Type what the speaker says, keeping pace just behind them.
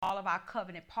of our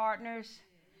covenant partners,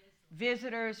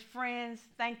 visitors, friends.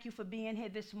 Thank you for being here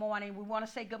this morning. We want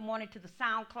to say good morning to the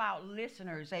SoundCloud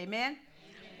listeners. Amen.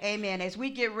 Amen. As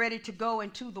we get ready to go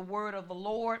into the word of the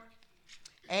Lord.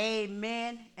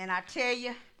 Amen. And I tell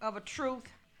you of a truth,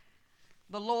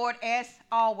 the Lord, as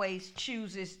always,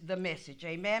 chooses the message.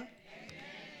 Amen.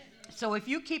 So if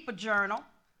you keep a journal,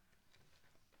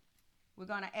 we're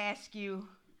going to ask you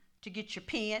to get your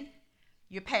pen,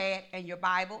 your pad, and your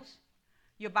Bibles.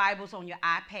 Your Bibles on your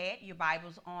iPad, your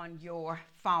Bibles on your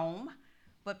phone.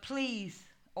 But please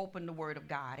open the Word of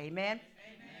God. Amen?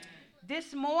 Amen.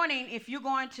 This morning, if you're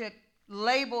going to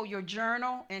label your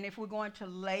journal, and if we're going to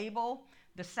label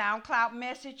the SoundCloud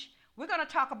message, we're going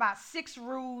to talk about 6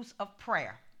 rules of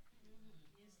prayer.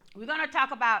 We're going to talk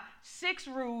about 6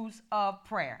 rules of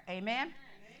prayer. Amen? Amen.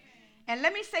 And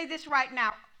let me say this right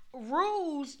now.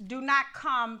 Rules do not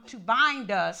come to bind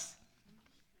us.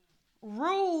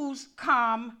 Rules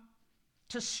come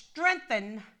to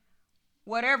strengthen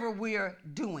whatever we're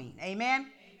doing. Amen?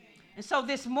 Amen? And so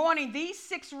this morning, these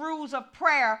 6 rules of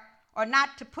prayer are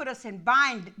not to put us in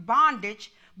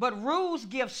bondage, but rules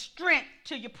give strength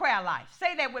to your prayer life.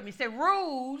 Say that with me. Say,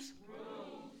 rules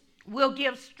will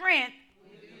give strength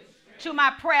to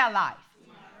my prayer life.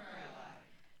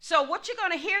 So what you're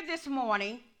going to hear this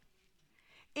morning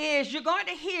is you're going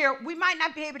to hear, we might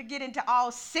not be able to get into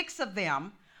all 6 of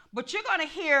them, but you're going to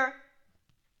hear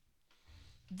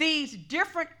these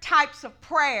different types of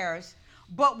prayers,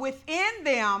 but within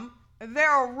them, there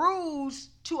are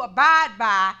rules to abide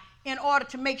by in order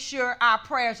to make sure our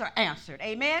prayers are answered.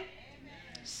 Amen?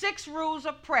 Amen. 6 rules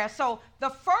of prayer. So the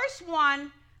first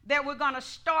one that we're going to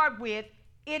start with,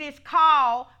 it is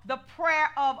called the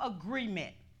prayer of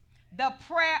agreement. The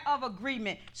prayer of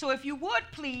agreement. So if you would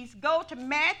please go to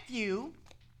Matthew,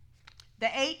 the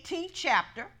 18th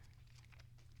chapter.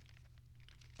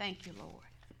 Thank you, Lord.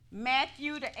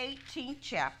 Matthew, the 18th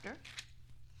chapter.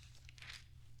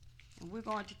 And we're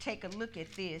going to take a look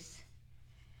at this.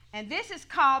 And this is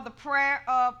called the prayer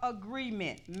of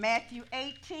agreement. Matthew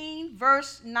 18,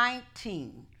 verse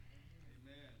 19.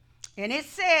 Amen. And it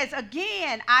says,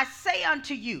 again, I say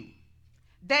unto you,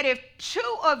 that if 2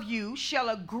 of you shall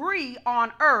agree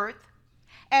on earth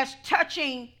as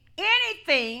touching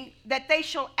anything that they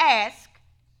shall ask,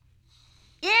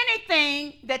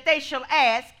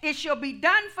 it shall be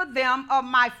done for them of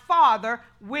my Father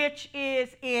which is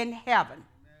in heaven. Amen.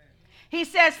 He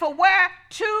says, for where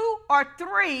 2 or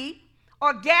 3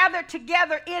 are gathered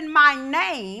together in my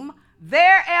name,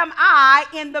 there am I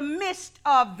in the midst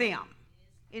of them.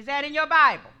 Is that in your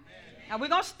Bible? Amen. Now we're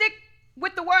going to stick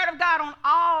with the word of God on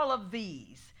all of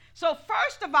these. So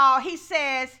first of all, he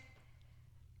says,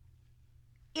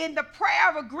 in the prayer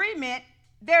of agreement,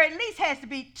 there at least has to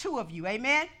be 2 of you.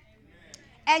 Amen? Amen.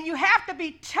 And you have to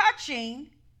be touching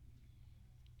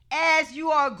as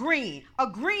you are agreeing.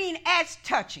 Agreeing as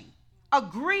touching.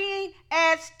 Agreeing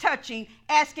as touching.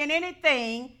 Asking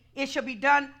anything, it shall be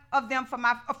done of them from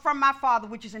my Father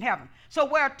which is in heaven. So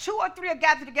where 2 or 3 are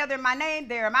gathered together in my name,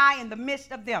 there am I in the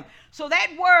midst of them. So that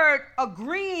word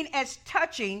agreeing as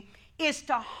touching is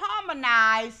to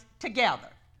harmonize together.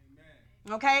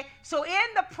 Amen. Okay? So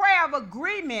in the prayer of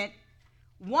agreement,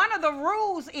 one of the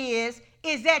rules is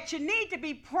that you need to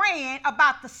be praying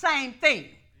about the same thing.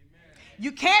 Amen.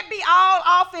 You can't be all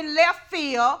off in left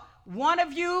field. One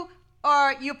of you,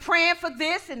 or you're praying for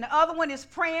this and the other one is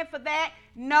praying for that.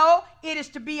 No, it is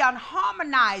to be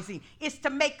unharmonizing. It's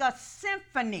to make a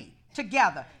symphony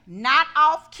together, not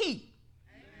off key.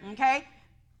 Okay?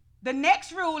 The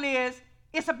next rule is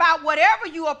it's about whatever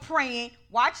you are praying,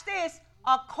 watch this,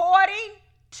 according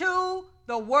to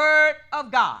the word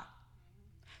of God.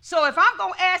 So if I'm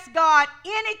going to ask God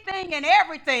anything and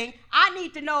everything, I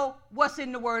need to know what's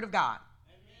in the word of God.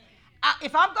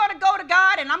 If I'm going to go to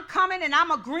God and I'm coming and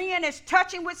I'm agreeing as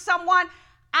touching with someone,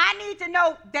 I need to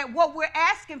know that what we're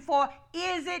asking for,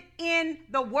 is it in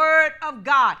the word of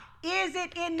God? Is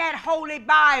it in that holy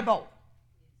Bible?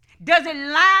 Does it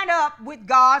line up with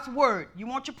God's word? You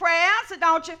want your prayer answered,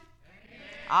 don't you? Amen.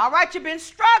 All right, you've been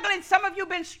struggling. Some of you have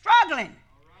been struggling.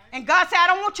 Right. And God said, I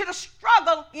don't want you to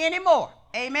struggle anymore.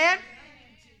 Amen? Amen.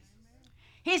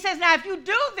 He says, now if you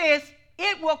do this,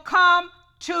 it will come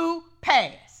to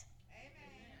pass.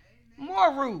 Amen.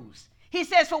 More rules. He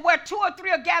says, for where 2 or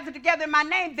 3 are gathered together in my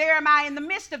name, there am I in the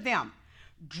midst of them.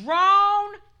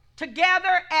 Drawn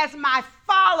together as my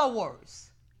followers.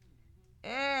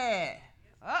 Yeah.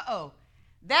 Uh-oh.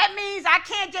 That means I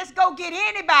can't just go get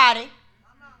anybody.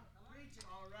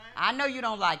 I know you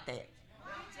don't like that.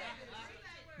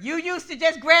 You used to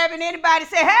just grabbing anybody and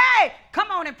say, hey,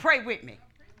 come on and pray with me.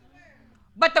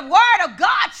 But the word of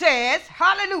God says,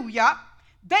 hallelujah,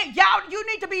 You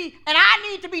need to be, and I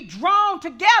need to be drawn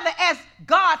together as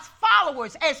God's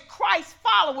followers, as Christ's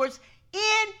followers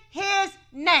in his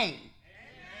name.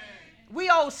 Amen. We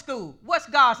old school. What's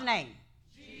God's name?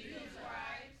 Jesus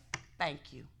Christ.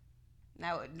 Thank you.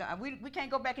 Now, we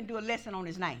can't go back and do a lesson on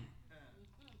his name.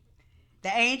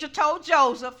 The angel told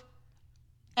Joseph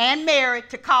and Mary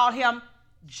to call him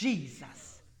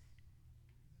Jesus.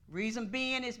 Reason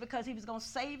being is because he was going to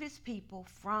save his people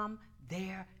from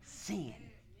their sin.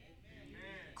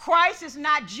 Christ is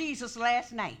not Jesus'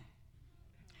 last name.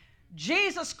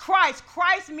 Jesus Christ.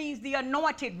 Christ means the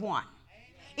anointed one.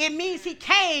 It means he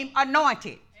came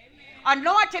anointed.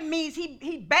 Anointed means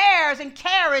he bears and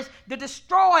carries the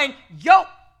destroying yoke,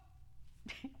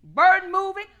 burden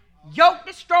moving, yoke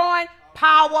destroying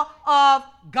power of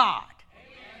God.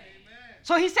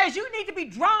 So he says you need to be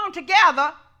drawn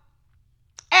together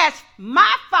as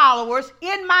my followers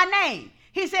in my name.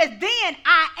 He says, then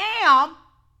I am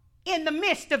in the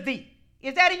midst of thee.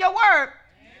 Is that in your word?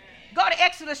 Amen. Go to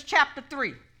Exodus chapter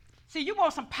 3. See, you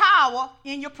want some power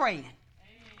in your praying. Amen.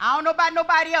 I don't know about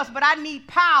nobody else, but I need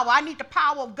power. I need the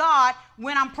power of God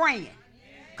when I'm praying.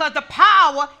 Because the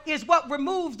power is what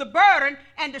removes the burden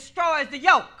and destroys the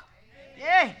yoke. Amen.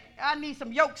 Yeah, I need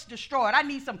some yokes destroyed. I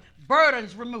need some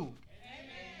burdens removed.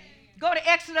 Amen. Go to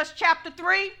Exodus chapter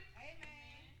 3, amen,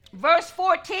 verse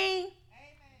 14.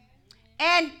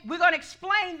 And we're going to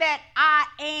explain that I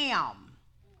am.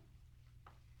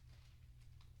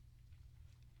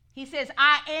 He says,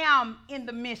 I am in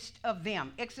the midst of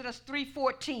them. Exodus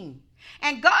 3:14.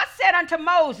 And God said unto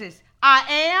Moses, I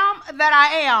am that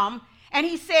I am. And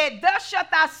he said, thus shalt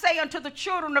thou say unto the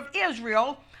children of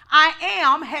Israel, I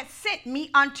am hath sent me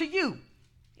unto you.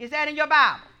 Is that in your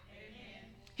Bible? Amen.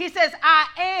 He says, I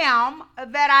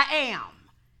am that I am.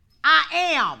 I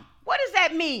am. What does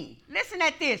that mean? Listen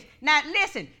at this. Now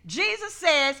listen, Jesus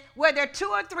says, where there are 2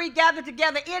 or 3 gathered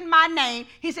together in my name,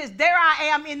 he says, there I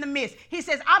am in the midst. He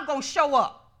says, I'm going to show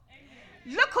up.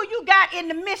 Amen. Look who you got in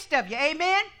the midst of you. Amen?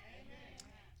 Amen.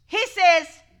 He says,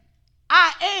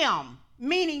 I am,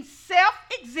 meaning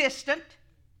self-existent,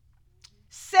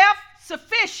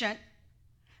 self-sufficient,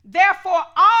 therefore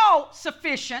all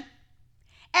sufficient,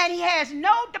 and he has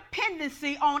no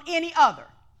dependency on any other.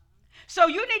 So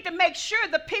you need to make sure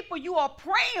the people you are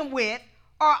praying with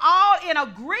are all in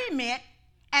agreement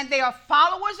and they are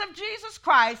followers of Jesus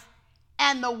Christ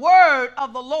and the word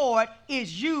of the Lord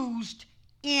is used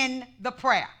in the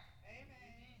prayer.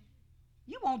 Amen.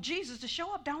 You want Jesus to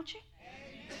show up, don't you?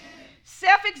 Amen.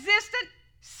 Self-existent,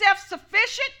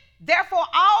 self-sufficient, therefore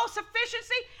all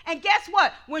sufficiency. And guess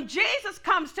what? When Jesus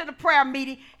comes to the prayer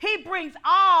meeting, he brings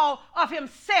all of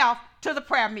himself to the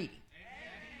prayer meeting.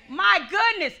 Amen. My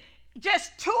goodness.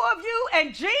 Just 2 of you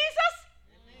and Jesus?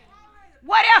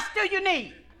 What else do you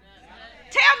need?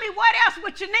 Tell me what else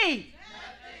would you need?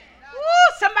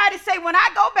 Woo, somebody say, when I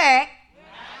go back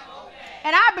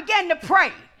and I begin to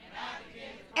pray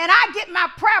and I get my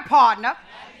prayer partner,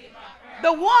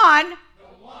 the one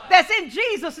that's in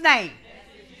Jesus' name,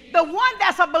 the one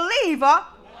that's a believer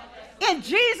in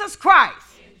Jesus Christ,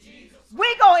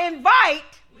 we're going to invite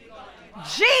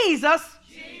Jesus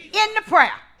in the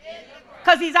prayer.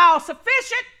 Because he's all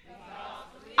sufficient,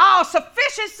 all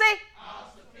sufficiency,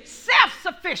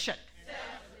 self-sufficient.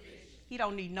 He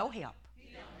don't need no help.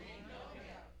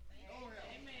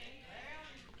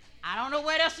 I don't know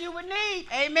what else you would need.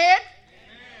 Amen?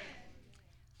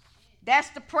 That's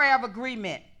the prayer of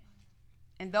agreement.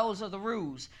 And those are the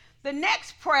rules. The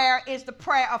next prayer is the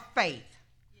prayer of faith.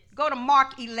 Go to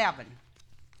Mark 11.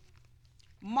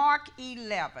 Mark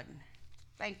 11.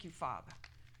 Thank you, Father.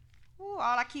 Ooh,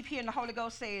 all I keep hearing the Holy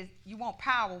Ghost say is you want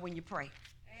power when you pray.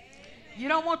 Amen. You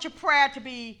don't want your prayer to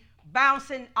be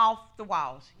bouncing off the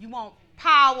walls. You want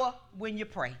power when you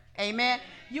pray. Amen.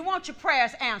 You want your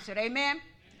prayers answered. Amen.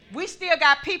 We still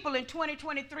got people in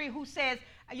 2023 who says,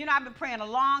 you know, I've been praying a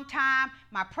long time.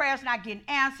 My prayer's not getting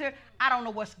answered. I don't know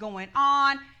what's going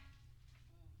on.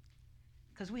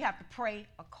 Because we have to pray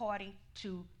according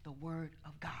to the word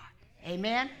of God.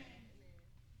 Amen.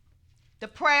 The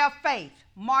prayer of faith,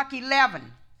 Mark 11,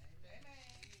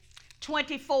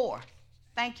 24.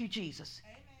 Thank you, Jesus.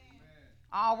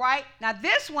 All right. Now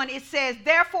this one, it says,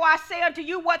 therefore I say unto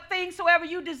you, what things soever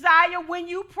you desire when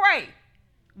you pray.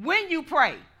 When you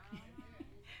pray.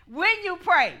 When you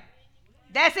pray.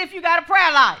 That's if you got a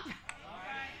prayer life.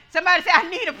 Somebody say, I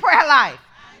need a prayer life.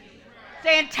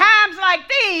 Say, in times like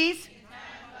these,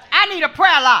 I need a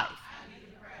prayer life.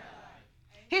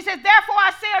 He says, therefore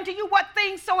I say unto you, what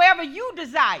things soever you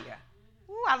desire.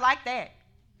 Ooh, I like that.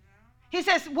 He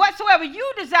says, whatsoever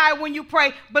you desire when you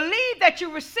pray, believe that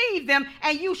you receive them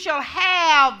and you shall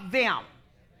have them.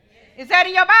 Is that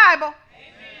in your Bible?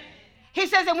 Amen. He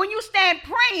says, and when you stand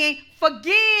praying,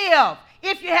 forgive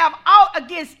if you have aught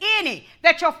against any,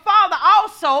 that your Father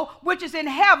also, which is in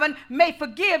heaven, may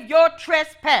forgive your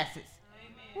trespasses.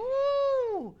 Amen.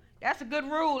 Ooh, that's a good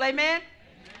rule. Amen? Amen.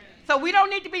 So we don't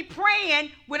need to be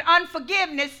praying with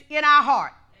unforgiveness in our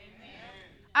heart.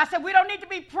 I said we don't need to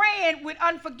be praying with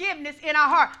unforgiveness in our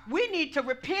heart. We need to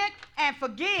repent and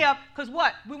forgive because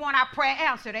what? We want our prayer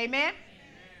answered. Amen? Amen.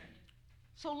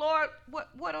 So, Lord,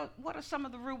 what are some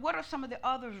of the rules? What are some of the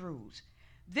other rules?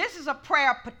 This is a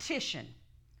prayer petition.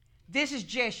 This is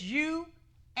just you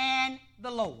and the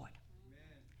Lord.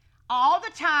 Amen. All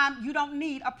the time, you don't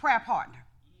need a prayer partner.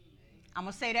 I'm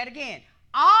going to say that again.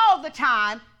 All the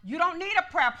time, you don't need a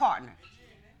prayer partner.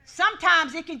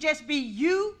 Sometimes it can just be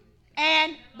you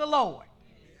and the Lord.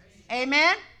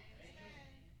 Amen?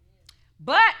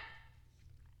 But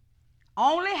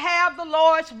only have the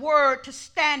Lord's word to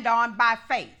stand on by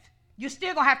faith. You're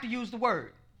still going to have to use the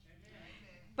word.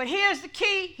 But here's the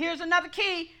key. Here's another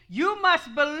key. You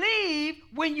must believe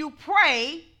when you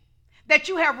pray that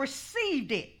you have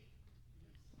received it.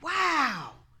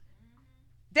 Wow.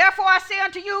 Therefore I say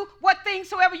unto you, what things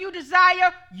soever you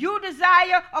desire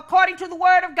according to the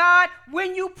word of God.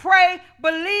 When you pray,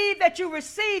 believe that you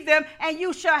receive them and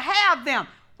you shall have them.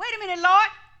 Wait a minute, Lord.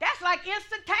 That's like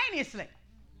instantaneously.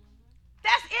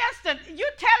 That's instant.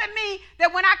 You're telling me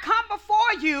that when I come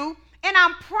before you and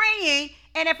I'm praying,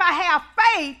 and if I have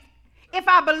faith, if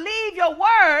I believe your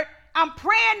word, I'm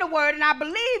praying the word and I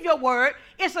believe your word,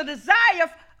 it's a desire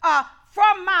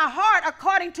from my heart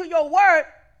according to your word.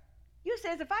 You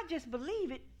says if I just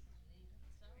believe it,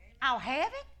 I'll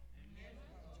have it?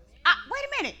 Wait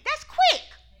a minute. That's quick.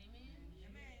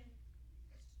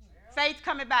 Faith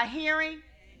coming by hearing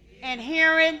and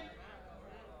hearing.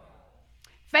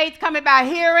 Faith coming by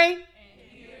hearing.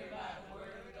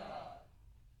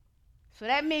 So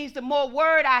that means the more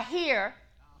word I hear,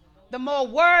 not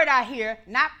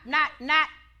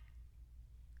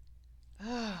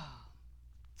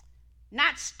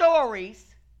stories.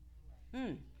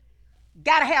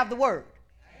 Got to have the word.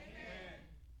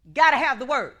 Got to have the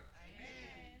word.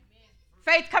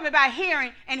 Faith coming by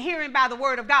hearing and hearing by the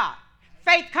word of God.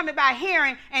 Faith coming by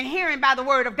hearing and hearing by the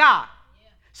word of God.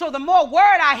 So the more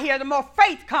word I hear, the more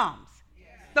faith comes.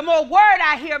 The more word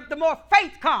I hear, the more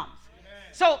faith comes.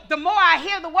 So the more I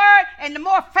hear the word and the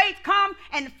more faith comes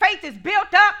and faith is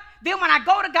built up, then when I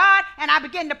go to God and I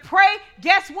begin to pray,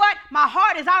 guess what? My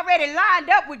heart is already lined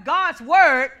up with God's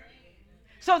word.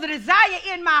 So the desire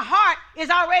in my heart is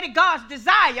already God's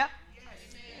desire.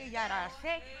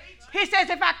 He says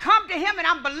if I come to him and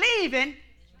I'm believing,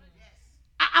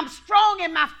 I'm strong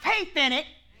in my faith in it,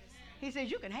 he says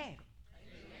you can have it.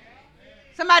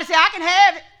 Somebody say I can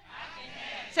have it.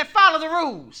 Say follow the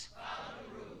rules.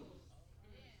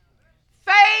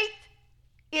 Faith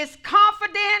is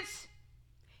confidence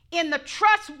in the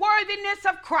trustworthiness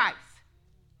of Christ.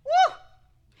 Woo!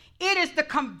 It is the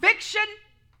conviction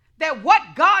that what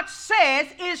God says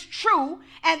is true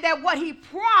and that what he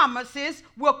promises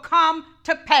will come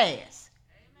to pass.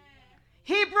 Amen.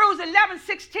 Hebrews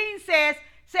 11:16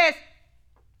 says,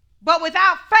 but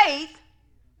without faith,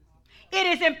 it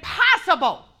is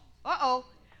impossible.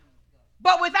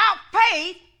 But without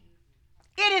faith,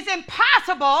 it is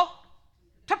impossible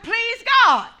to please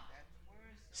God.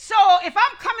 So if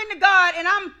I'm coming to God and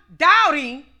I'm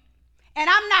doubting and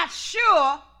I'm not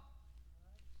sure,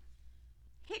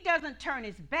 he doesn't turn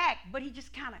his back, but he's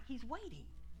waiting.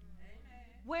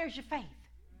 Where's your faith?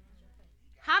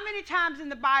 How many times in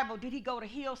the Bible did he go to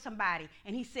heal somebody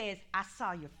and he says, I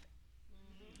saw your faith?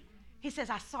 He says,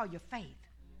 I saw your faith.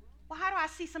 Well, how do I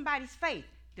see somebody's faith?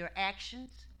 Their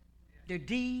actions, their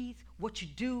deeds, what you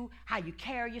do, how you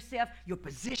carry yourself, your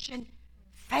position.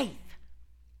 Faith.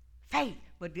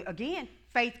 But again,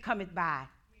 faith cometh by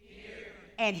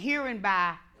and hearing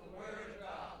by the word of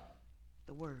God.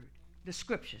 The word. The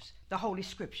scriptures, the Holy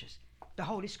Scriptures, the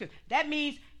Holy Scripture. That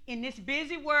means in this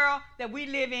busy world that we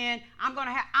live in, I'm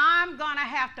gonna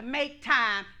have to make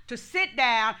time to sit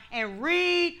down and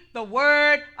read the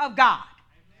Word of God.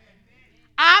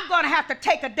 I'm gonna have to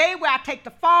take a day where I take the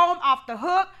phone off the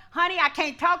hook. Honey, I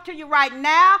can't talk to you right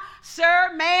now.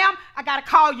 Sir, ma'am, I gotta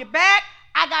call you back.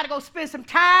 I gotta go spend some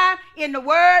time in the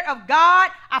Word of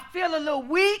God. I feel a little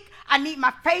weak. I need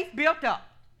my faith built up.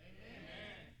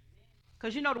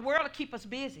 Because, the world will keep us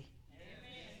busy.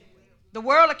 The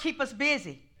world will keep us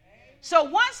busy. So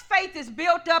once faith is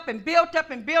built up and built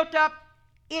up and built up,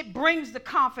 it brings the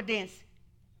confidence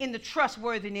in the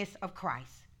trustworthiness of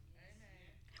Christ.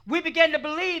 We begin to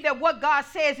believe that what God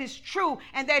says is true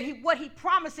and that what he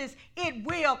promises, it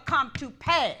will come to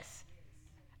pass.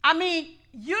 I mean,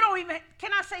 You don't even,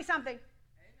 can I say something?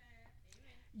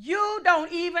 You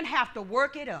don't even have to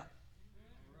work it up.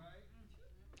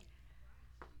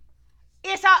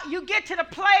 It's how you get to the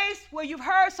place where you've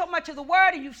heard so much of the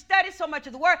word and you've studied so much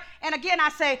of the word. And again, I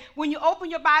say, when you open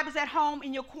your Bibles at home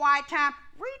in your quiet time,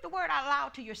 read the word out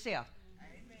loud to yourself.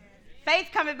 Amen. Faith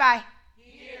coming by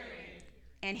hearing,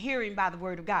 and hearing by the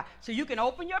word of God. So you can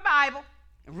open your Bible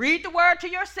and read the word to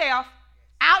yourself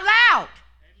out loud. Amen.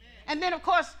 And then, of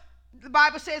course, the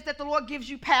Bible says that the Lord gives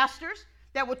you pastors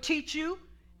that will teach you,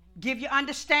 give you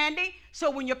understanding. So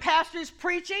when your pastor is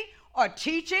preaching or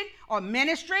teaching or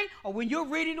ministering, or when you're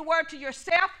reading the word to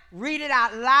yourself, read it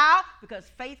out loud, because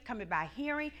faith coming by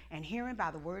hearing, and hearing by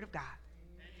the word of God.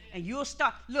 And you'll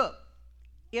start, look,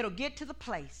 it'll get to the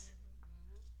place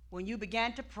when you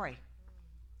began to pray,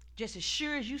 just as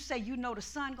sure as you say you know the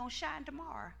sun gonna shine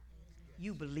tomorrow,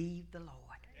 you believe the Lord.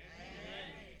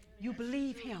 Amen. You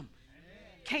believe him. Amen.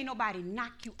 Can't nobody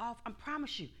knock you off. I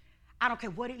promise you. I don't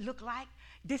care what it look like.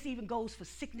 This even goes for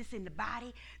sickness in the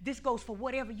body. This goes for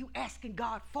whatever you asking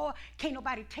God for. Can't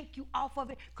nobody take you off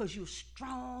of it, because you're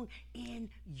strong in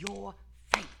your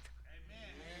faith.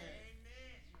 Amen.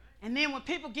 And then when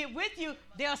people get with you,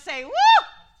 they'll say, woo,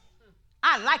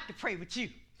 I like to pray with you.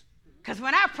 Because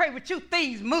when I pray with you,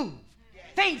 things move.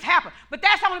 Things happen. But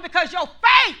that's only because your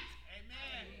faith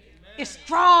is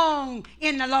strong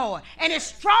in the Lord. And it's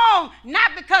strong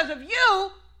not because of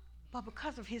you, but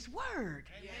because of his word.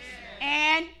 Amen.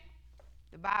 And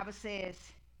the Bible says,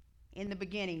 in the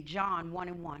beginning, John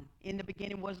 1:1, in the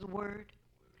beginning was the Word,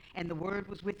 and the Word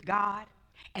was with God,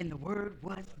 and the Word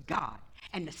was God.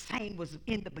 And the same was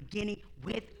in the beginning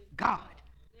with God.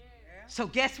 Yeah. So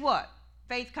guess what?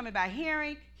 Faith coming by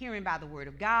hearing, hearing by the Word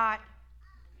of God.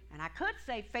 And I could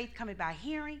say faith coming by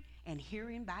hearing, and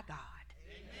hearing by God.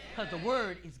 Because the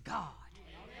Word is God.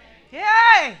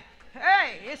 Amen.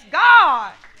 Hey, it's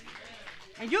God.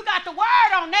 And you got the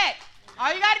word on that.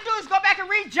 All you got to do is go back and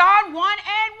read John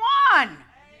 1:1.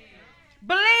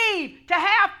 Believe, to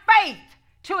have faith,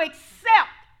 to accept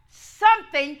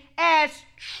something as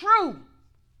true.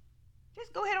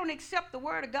 Just go ahead and accept the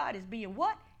word of God as being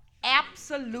what?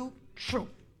 Absolute truth.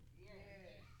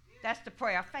 That's the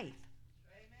prayer of faith.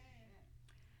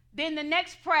 Then the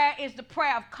next prayer is the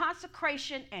prayer of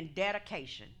consecration and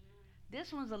dedication.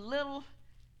 This one's a little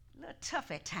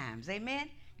tough at times. Amen.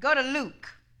 Go to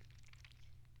Luke.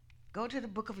 Go to the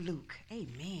book of Luke.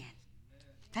 Amen.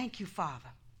 Thank you, Father.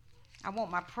 I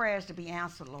want my prayers to be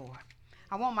answered, Lord.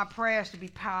 I want my prayers to be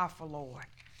powerful, Lord.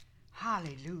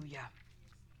 Hallelujah.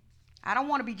 I don't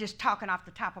want to be just talking off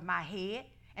the top of my head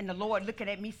and the Lord looking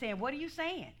at me saying, what are you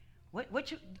saying?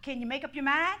 Can you make up your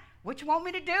mind? What you want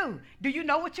me to do? Do you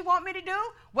know what you want me to do?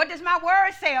 What does my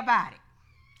word say about it?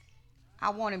 I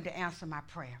want him to answer my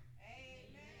prayer.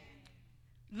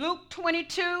 Luke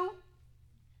 22,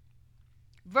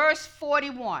 verse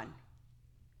 41.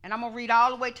 And I'm going to read all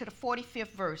the way to the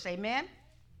 45th verse. Amen?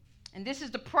 And this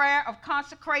is the prayer of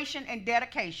consecration and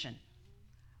dedication.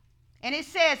 And it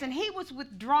says, and he was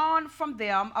withdrawn from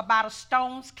them about a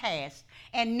stone's cast,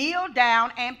 and kneeled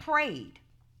down and prayed,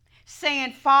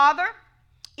 saying, Father,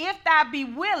 if thou be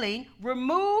willing,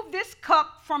 remove this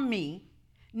cup from me.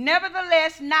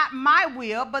 Nevertheless, not my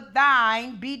will, but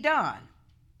thine be done.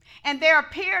 And there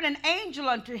appeared an angel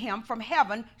unto him from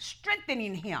heaven,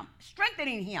 strengthening him.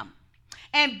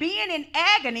 And being in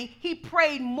agony, he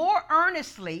prayed more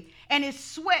earnestly, and his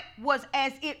sweat was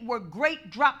as it were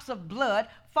great drops of blood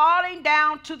falling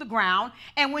down to the ground.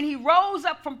 And when he rose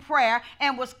up from prayer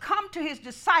and was come to his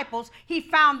disciples, he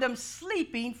found them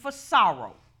sleeping for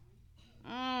sorrow.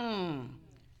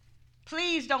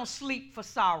 Please don't sleep for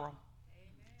sorrow.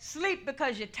 Sleep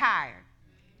because you're tired.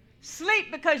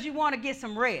 Sleep because you want to get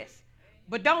some rest.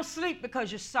 But don't sleep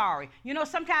because you're sorry. You know,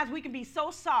 sometimes we can be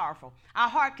so sorrowful. Our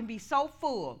heart can be so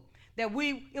full that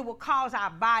it will cause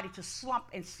our body to slump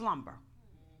and slumber.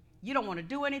 You don't want to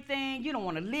do anything. You don't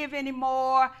want to live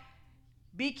anymore.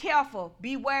 Be careful.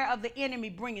 Beware of the enemy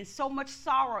bringing so much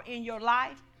sorrow in your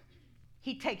life.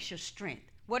 He takes your strength.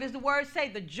 What does the word say?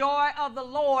 The joy of the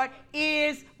Lord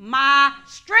is my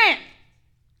strength.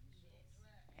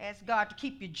 Ask God to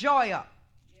keep your joy up.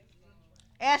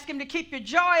 Ask him to keep your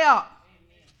joy up.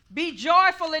 Be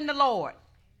joyful in the Lord.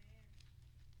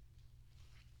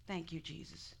 Thank you,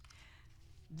 Jesus.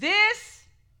 This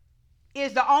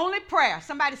is the only prayer.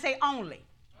 Somebody say only.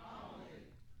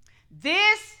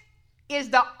 This is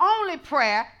the only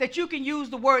prayer that you can use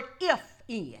the word if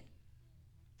in.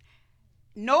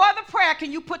 No other prayer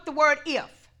can you put the word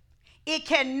if. It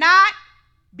cannot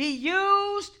be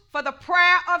used for the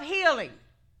prayer of healing.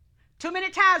 Too many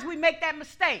times we make that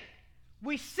mistake.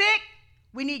 We're sick,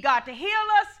 we need God to heal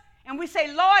us, and we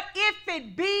say, Lord, if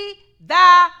it be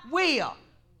thy will.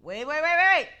 Wait.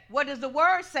 What does the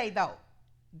word say, though?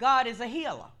 God is a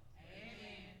healer.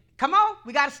 Amen. Come on.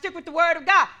 We got to stick with the word of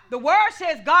God. The word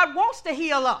says God wants to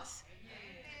heal us.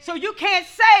 Amen. So you can't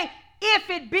say, if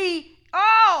it be,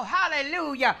 oh,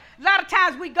 hallelujah. A lot of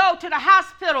times we go to the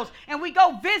hospitals and we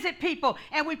go visit people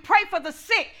and we pray for the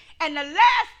sick. And the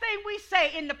last thing we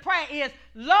say in the prayer is,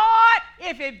 Lord,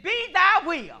 if it be thy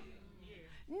will.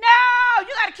 No,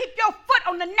 you got to keep your foot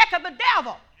on the neck of the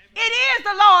devil. It is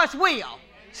the Lord's will.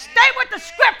 Stay with the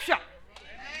scripture.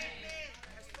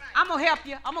 I'm going to help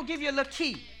you. I'm going to give you a little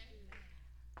key.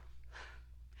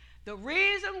 The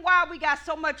reason why we got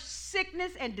so much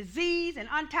sickness and disease and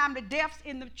untimely deaths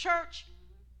in the church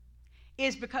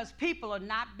is because people are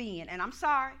not being, and I'm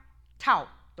sorry, taught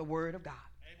the word of God.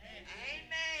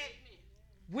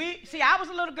 Amen. I was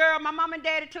a little girl. My mom and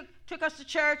daddy took us to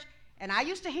church, and I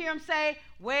used to hear them say,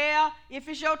 well, if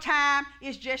it's your time,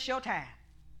 it's just your time.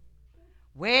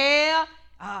 Well,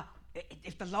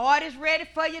 if the Lord is ready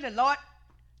for you, the Lord.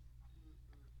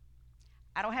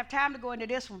 I don't have time to go into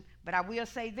this one, but I will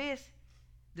say this.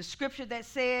 The scripture that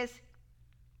says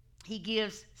he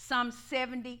gives some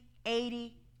 70,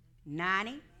 80,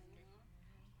 90.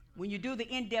 When you do the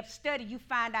in-depth study, you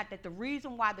find out that the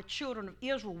reason why the children of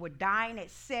Israel were dying at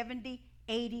 70,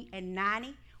 80, and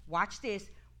 90, watch this.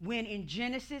 When in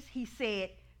Genesis he said,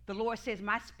 the Lord says,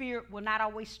 my spirit will not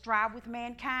always strive with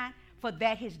mankind, for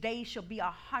that his days shall be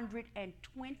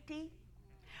 120.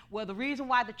 Well, the reason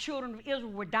why the children of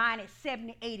Israel were dying at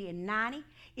 70, 80, and 90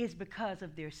 is because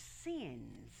of their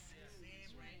sins.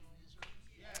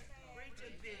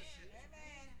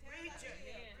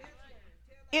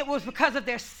 It was because of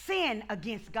their sin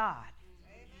against God.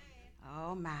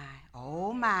 Oh, my.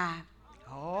 Oh, my.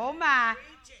 Oh, my.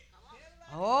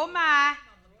 Oh, my.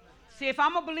 See, if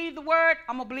I'm going to believe the word,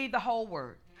 I'm going to believe the whole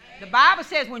word. The Bible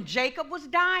says when Jacob was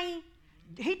dying,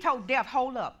 he told death,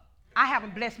 hold up. I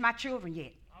haven't blessed my children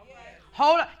yet.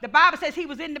 Hold up. The Bible says he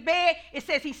was in the bed. It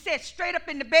says he sat straight up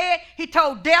in the bed. He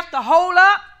told death to hold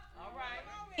up.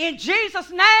 In Jesus'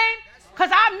 name, because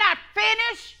I'm not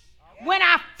finished. When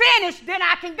I finish, then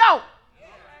I can go.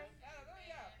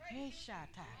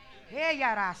 Hey,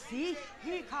 y'all see?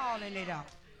 He calling it up.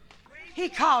 He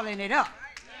calling it up.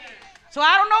 So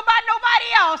I don't know about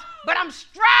nobody else, but I'm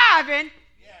striving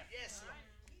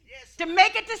to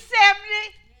make it to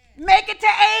 70, make it to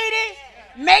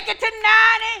 80, make it to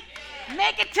 90,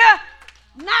 make it to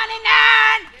 99,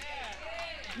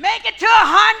 make it to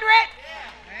 100.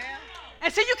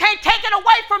 And so you can't take it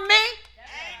away from me,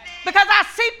 because I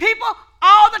see people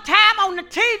all the time on the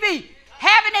TV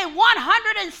having a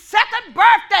 102nd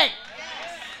birthday.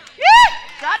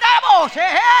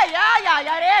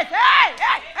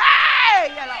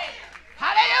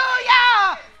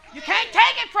 Hallelujah. You can't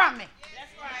take it from me.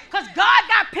 Because God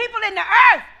got people in the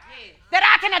earth that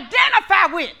I can identify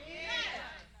with.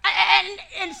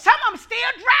 And some of them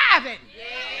still driving.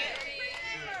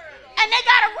 And they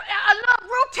got a little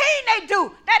routine they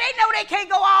do. Now they know they can't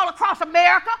go all across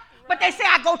America, but they say,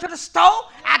 I go to the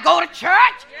store, I go to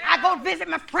church, I go visit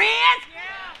my friends.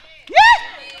 Yeah.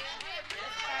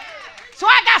 So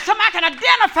I got something I can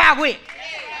identify with.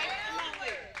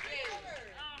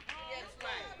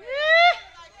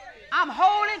 I'm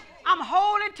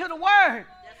holding to the word.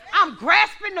 I'm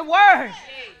grasping the word.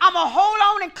 I'm going to hold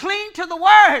on and cling to the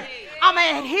word. I'm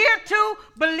going to adhere to,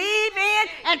 believe in,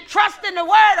 and trust in the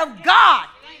word of God.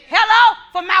 Hello?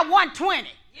 For my 120.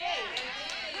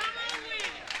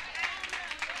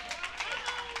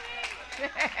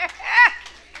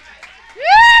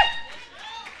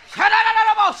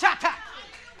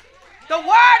 The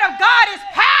word of God is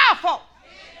powerful.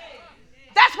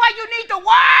 That's why you need the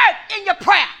word in your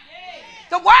prayer.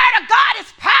 The word of God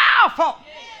is powerful.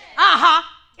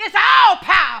 It's all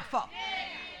powerful.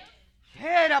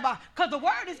 Because the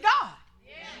word is God.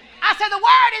 I said the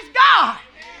word is God.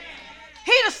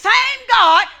 He's the same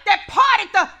God that parted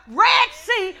the Red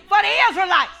Sea for the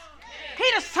Israelites.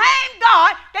 He's the same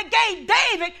God that gave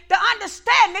David the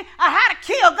understanding of how to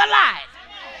kill Goliath.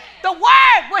 The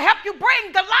word will help you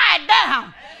bring Goliath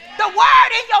down. The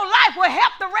word in your life will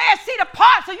help the Red Sea to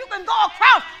part so you can go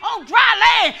across on dry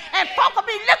land. And folk will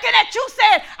be looking at you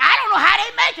saying, I don't know how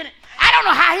they making it. I don't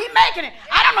know how he making it.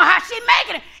 I don't know how she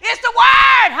making it. It's the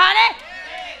word, honey.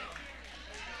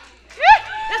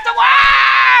 It's the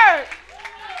word.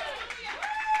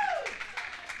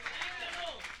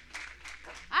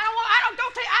 I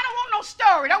don't want no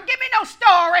story. Don't give me no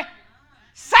story.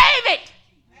 Save it.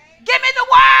 Give me the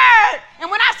word.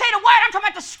 And when I say the word, I'm talking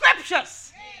about the scriptures.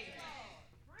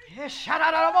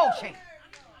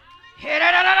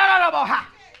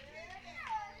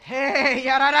 Hey,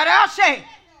 yadadadashe.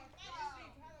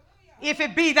 If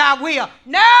it be thy will.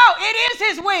 No, it is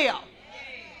his will.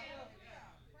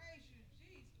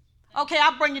 Okay,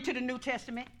 I'll bring you to the New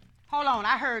Testament. Hold on,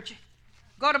 I heard you.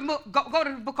 Go to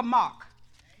the book of Mark.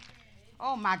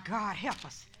 Oh, my God, help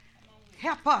us.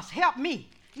 Help us. Help me.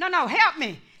 No, help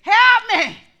me. Help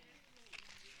me.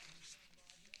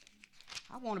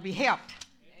 I want to be helped.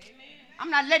 I'm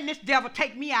not letting this devil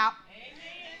take me out.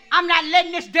 I'm not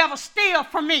letting this devil steal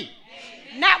from me.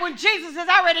 Not when Jesus has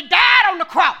already died on the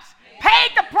cross,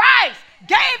 paid the price,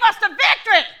 gave us the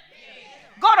victory.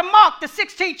 Go to Mark, the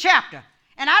 16th chapter.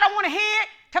 And I don't want to hear it.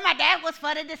 Tell my dad was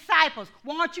for the disciples.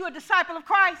 Well, aren't you a disciple of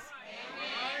Christ?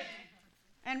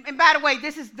 And by the way,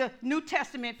 this is the New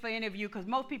Testament for any of you, because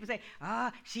most people say,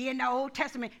 she in the Old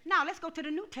Testament. Now, let's go to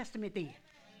the New Testament then.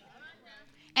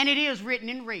 And it is written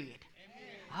in red.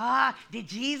 Did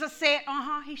Jesus say it?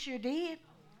 He sure did.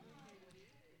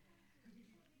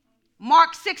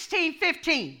 Mark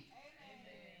 16:15.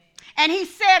 And he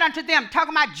said unto them,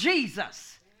 talking about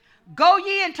Jesus, go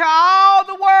ye into all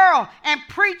the world and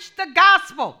preach the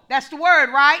gospel. That's the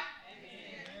word, right?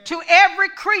 Amen. To every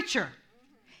creature.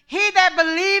 He that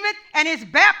believeth and is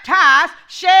baptized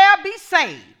shall be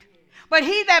saved. But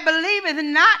he that believeth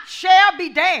not shall be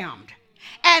damned.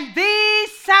 And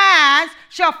these signs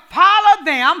shall follow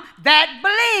them that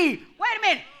believe. Wait a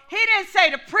minute. He didn't say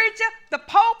the preacher, the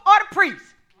pope, or the priest.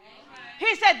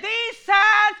 He said these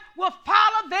signs will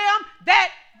follow them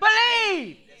that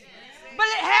believe.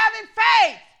 Having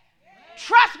faith.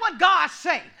 Trust what God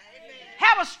say.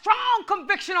 Have a strong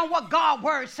conviction on what God's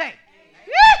word say.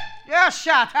 Yes,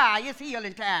 Shatai, it's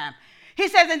healing time. He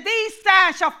says, and these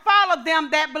signs shall follow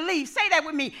them that believe. Say that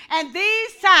with me. And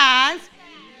these signs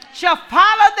shall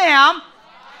follow them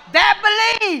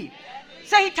that believe.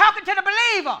 Say, he's talking to the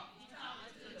believer.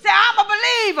 Say, I'm a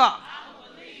believer.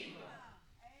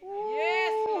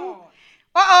 Yes,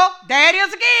 Lord. There it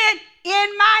is again.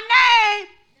 In my name.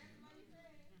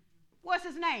 What's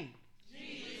his name?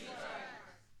 Jesus.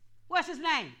 What's his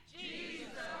name? Jesus.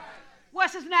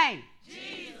 What's his name?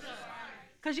 Jesus.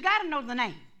 Because you got to know the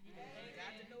name.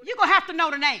 You're going to have to know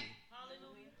the name.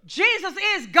 Jesus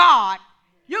is God.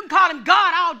 You can call him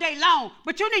God all day long,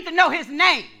 but you need to know his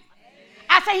name.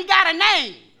 I say he got a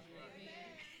name.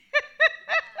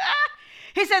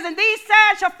 He says, and these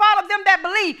signs shall follow them that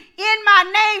believe. In my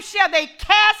name shall they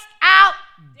cast out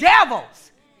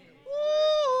devils.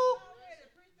 Woo.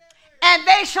 And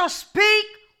they shall speak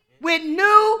with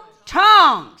new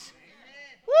tongues.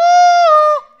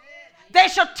 Woo. They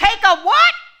shall take up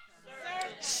what?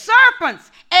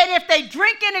 Serpents. And if they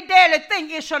drink any deadly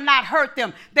thing, it shall not hurt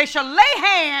them. They shall lay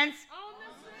hands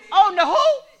on the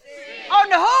who? On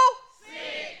the who?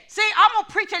 See, I'm going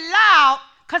to preach it loud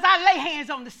because I lay hands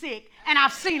on the sick and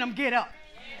I've seen them get up.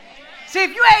 See,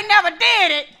 if you ain't never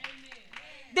did it,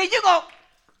 then you go,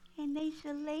 and they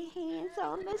shall lay hands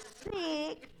on the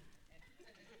sick.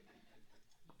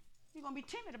 You're going to be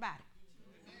timid about it.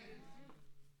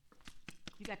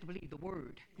 You got to believe the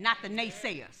word, not the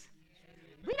naysayers.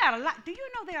 We got a lot. Do you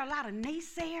know there are a lot of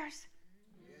naysayers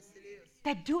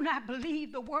that do not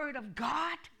believe the word of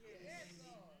God?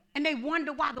 And they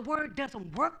wonder why the word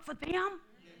doesn't work for them?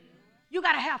 You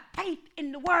got to have faith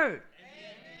in the word.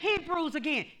 Hebrews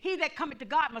again. He that cometh to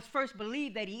God must first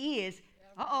believe that he is.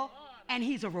 And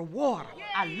he's a rewarder.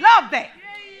 I love that.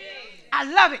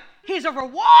 I love it. He's a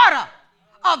rewarder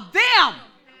of them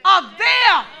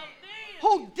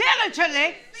who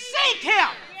diligently seek him.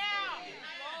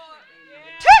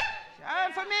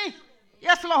 Shine for me.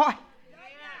 Yes, Lord.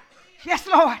 Yes,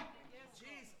 Lord.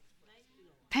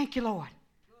 Thank you, Lord.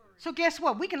 So guess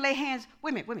what? We can lay hands.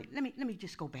 Wait a minute. Let me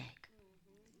just go back.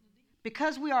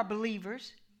 Because we are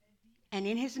believers, and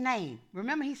in his name,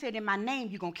 remember he said, in my name,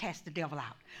 you're going to cast the devil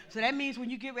out. So that means when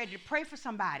you get ready to pray for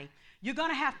somebody, you're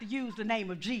going to have to use the name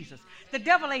of Jesus. The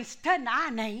devil ain't studying our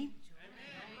name.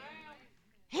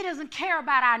 He doesn't care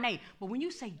about our name. But when you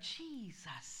say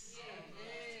Jesus,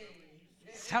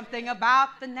 something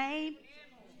about the name.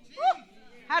 Woo,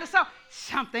 how does so?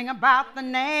 Something about the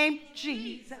name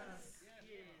Jesus.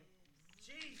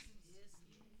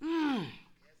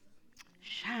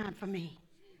 Shine for me.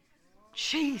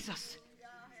 Jesus.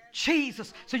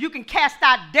 Jesus. So you can cast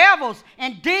out devils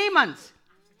and demons.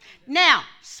 Now,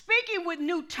 speaking with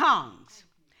new tongues,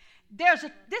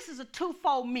 this is a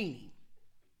twofold meaning.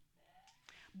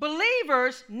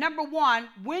 Believers, number one,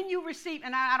 when you receive,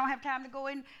 and I don't have time to go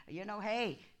in,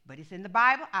 hey, but it's in the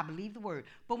Bible, I believe the word.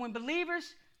 But when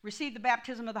believers receive the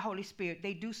baptism of the Holy Spirit,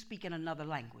 they do speak in another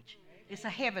language. It's a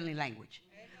heavenly language.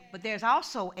 But there's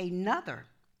also another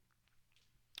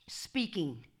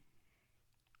speaking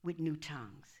with new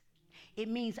tongues. It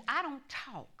means I don't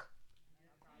talk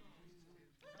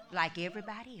like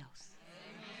everybody else.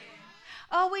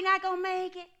 Oh, we're not going to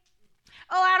make it.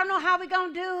 Oh, I don't know how we're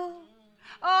going to do. Oh,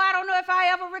 I don't know if I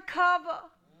ever recover.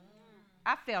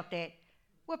 I felt that.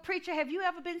 Well, preacher, have you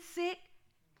ever been sick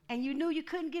and you knew you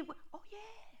couldn't get? Oh, yeah.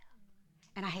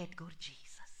 And I had to go to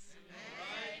Jesus.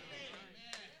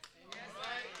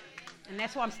 And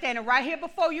that's why I'm standing right here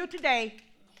before you today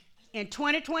in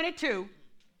 2022.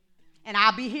 And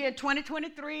I'll be here in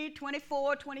 2023,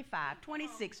 24, 25,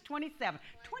 26, 27,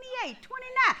 28,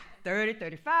 29, 30,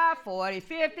 35, 40,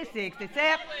 50, 60,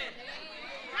 70.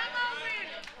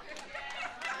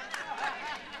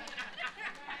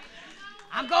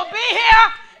 I'm going to be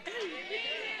here.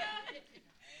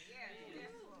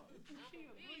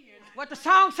 What the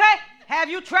song say? Have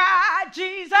you tried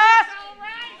Jesus?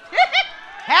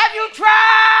 Have you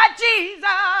tried Jesus?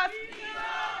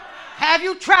 Have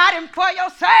you tried him for your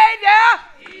Savior?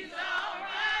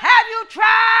 Have you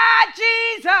tried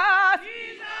Jesus?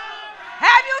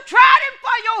 Have you tried him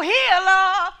for your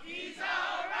healer?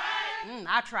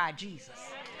 I tried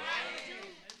Jesus.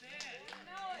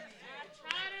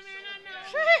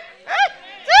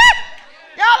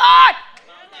 Yeah, Lord.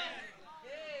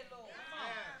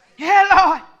 Yeah,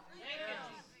 Lord.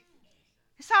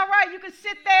 It's all right. You can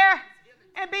sit there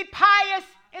and be pious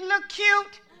and look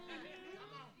cute.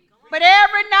 But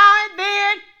every now and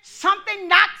then, something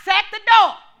knocks at the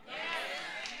door.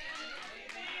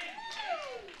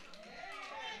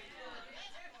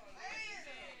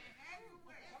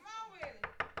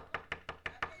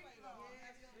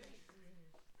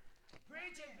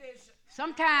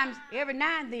 Sometimes, every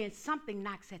now and then, something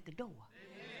knocks at the door.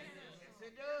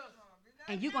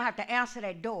 And you're going to have to answer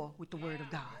that door with the word of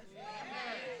God.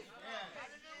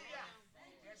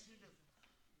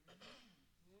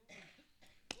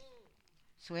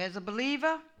 So as a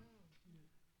believer,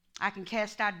 I can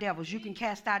cast out devils. You can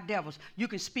cast out devils. You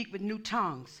can speak with new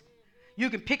tongues. You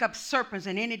can pick up serpents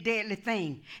and any deadly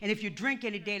thing. And if you drink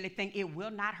any deadly thing, it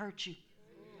will not hurt you.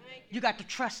 You got to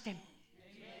trust him.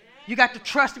 You got to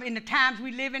trust him in the times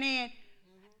we're living in.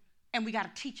 And we got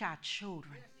to teach our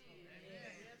children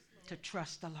to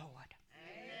trust the Lord.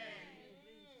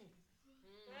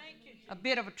 A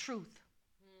bit of a truth.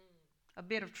 A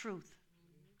bit of truth.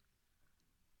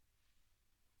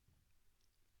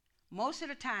 Most of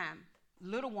the time,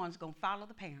 little ones going to follow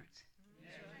the parents.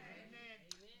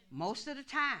 Most of the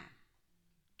time,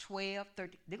 12,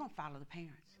 13, they're going to follow the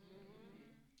parents.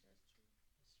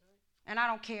 And I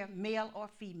don't care, male or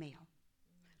female.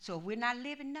 So if we're not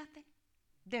living nothing,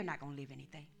 they're not going to live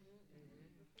anything.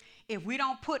 If we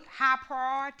don't put high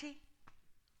priority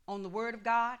on the Word of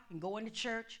God and going to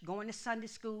church, going to Sunday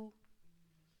school,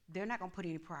 they're not going to put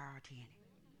any priority in it.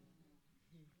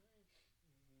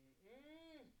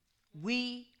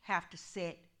 We have to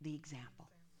set the example.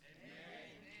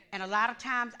 And a lot of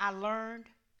times I learned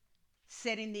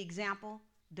setting the example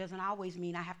doesn't always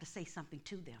mean I have to say something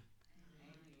to them.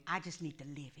 I just need to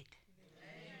live it.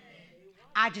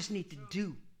 I just need to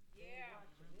do.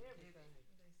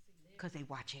 Because they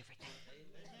watch everything.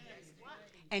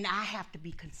 And I have to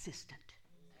be consistent.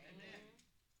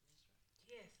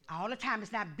 All the time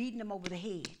it's not beating them over the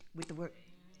head with the word.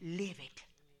 Live it.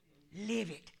 Live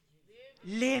it.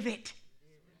 Live it.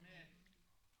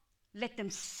 Let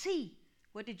them see.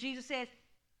 What did Jesus say?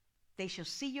 They shall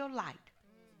see your light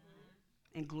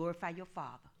and glorify your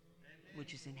Father,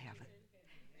 which is in heaven.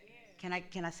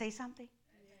 Can I say something?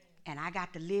 And I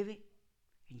got to live it,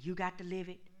 and you got to live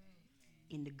it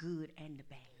in the good and the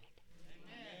bad.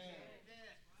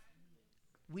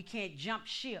 We can't jump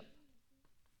ship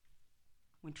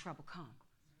when trouble comes.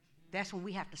 That's when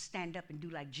we have to stand up and do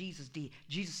like Jesus did.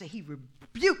 Jesus said he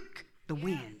rebuked the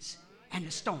winds and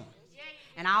the storm.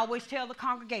 And I always tell the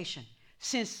congregation,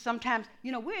 since sometimes,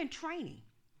 we're in training.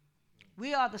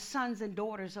 We are the sons and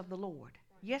daughters of the Lord.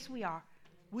 Yes, we are.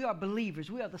 We are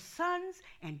believers. We are the sons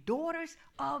and daughters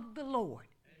of the Lord.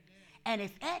 And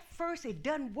if at first it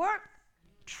doesn't work,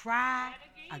 try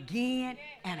again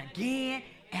and again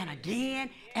and again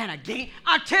and again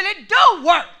until it do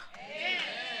work.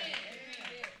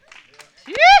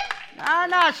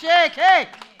 No, shake, hey.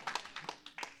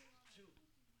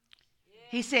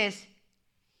 He says,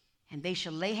 and they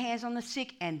shall lay hands on the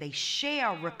sick and they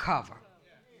shall recover.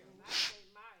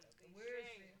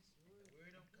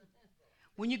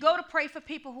 When you go to pray for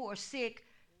people who are sick,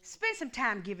 spend some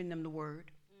time giving them the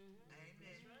word.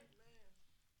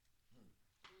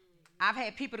 I've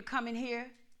had people to come in here,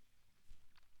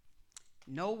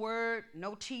 no word,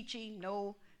 no teaching,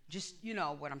 no, just,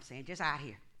 what I'm saying, just out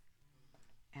here.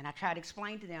 And I try to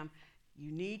explain to them,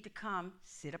 you need to come,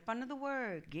 sit up under the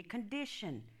word, get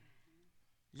conditioned,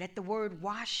 Let the word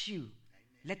wash you.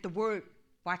 Let the word,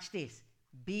 watch this,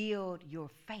 build your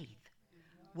faith.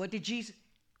 What did Jesus,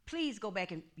 please go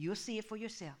back and you'll see it for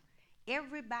yourself.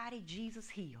 Everybody Jesus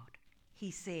healed,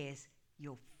 he says,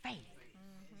 your faith.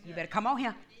 You better come on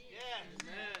here.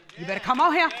 You better come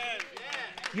on here.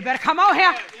 You better come on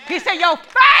here. He said, your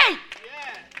faith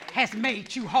has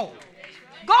made you whole.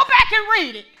 Go back and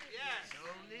read it.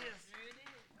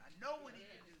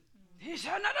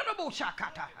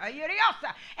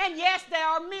 And yes, there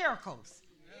are miracles.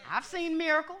 I've seen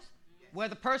miracles where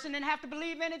the person didn't have to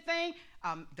believe anything.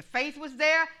 The faith was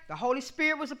there. The Holy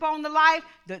Spirit was upon the life.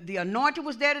 The anointing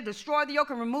was there to destroy the yoke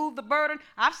and remove the burden.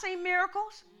 I've seen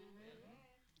miracles.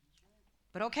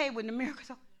 But okay, when the miracles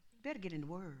are, better get in the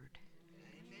word.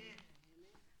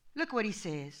 Look what he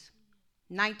says,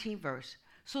 19th verse.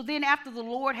 So then after the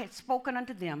Lord had spoken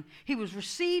unto them, he was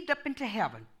received up into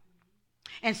heaven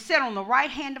and sat on the right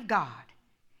hand of God.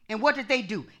 And what did they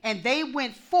do? And they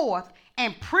went forth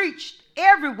and preached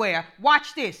everywhere.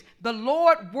 Watch this. The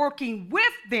Lord working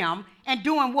with them and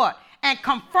doing what? And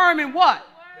confirming what?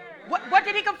 What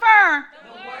did he confirm?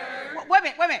 The word. Wait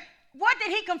a minute. What did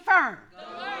he confirm?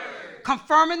 The word.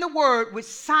 Confirming the word with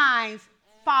signs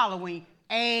following.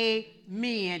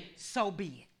 Amen. So be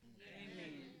it.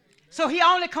 Amen. So he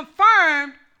only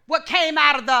confirmed what came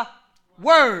out of the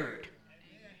word.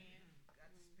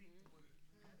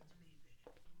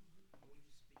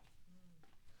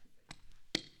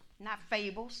 Not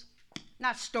fables,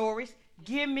 not stories.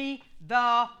 Give me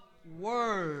the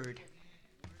word.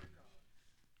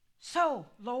 So,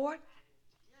 Lord,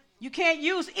 you can't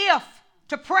use if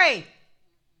to pray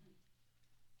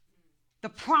the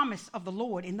promise of the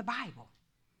Lord in the Bible.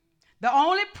 The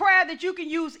only prayer that you can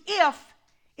use if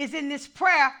is in this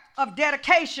prayer of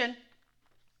dedication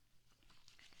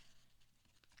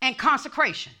and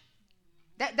consecration.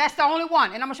 That's the only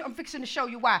one. And I'm fixing to show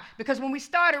you why. Because when we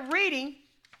started reading,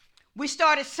 we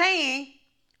started saying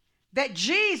that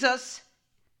Jesus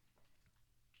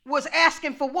was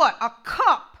asking for what? A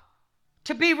cup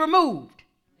to be removed.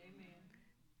 Amen.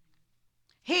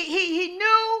 He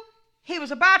knew he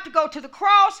was about to go to the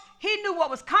cross. He knew what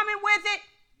was coming with it.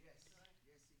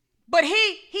 But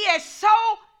he had so,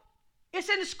 it's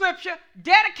in the scripture,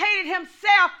 dedicated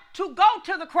himself to go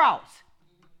to the cross.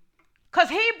 Because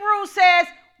Hebrews says,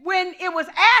 when it was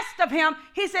asked of him,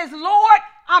 he says, Lord,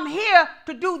 I'm here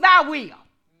to do thy will.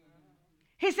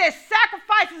 He says,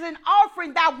 sacrifices and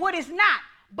offering thou wouldest not,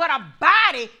 but a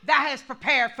body thou hast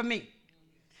prepared for me.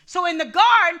 So in the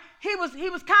garden, he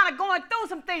was kind of going through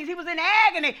some things. He was in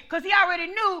agony because he already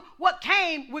knew what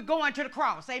came with going to the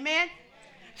cross. Amen?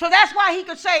 So that's why he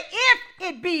could say, if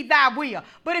it be thy will.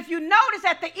 But if you notice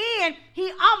at the end,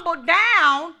 he humbled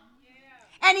down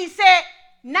and he said,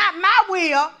 not my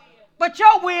will, but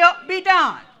your will be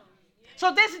done.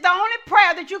 So this is the only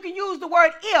prayer that you can use the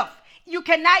word if. You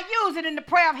cannot use it in the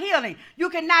prayer of healing. You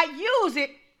cannot use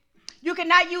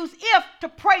if to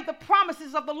pray the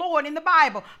promises of the Lord in the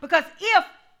Bible. Because if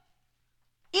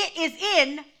it is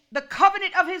in the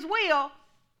covenant of his will,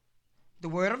 the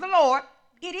word of the Lord,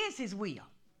 it is his will.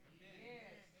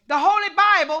 The Holy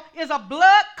Bible is a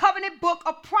blood covenant book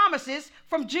of promises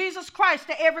from Jesus Christ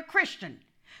to every Christian.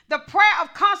 The prayer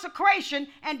of consecration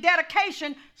and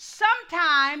dedication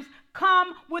sometimes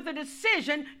come with a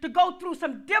decision to go through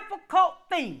some difficult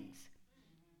things.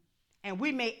 And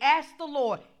we may ask the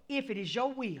Lord, if it is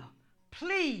your will,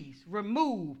 please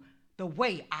remove the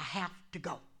way I have to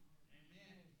go. Amen.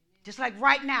 Just like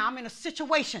right now, I'm in a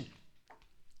situation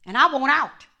and I want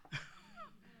out.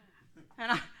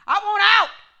 And I want out.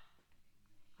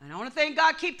 And the only thing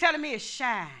God keeps telling me is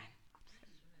shine.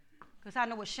 Because I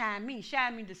know what shine means.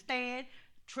 Shine means to stand,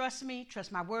 trust me,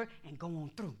 trust my word, and go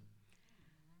on through.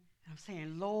 And I'm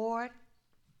saying, Lord,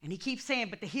 and he keeps saying,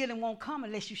 but the healing won't come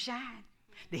unless you shine.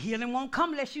 The healing won't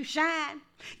come unless you shine.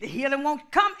 The healing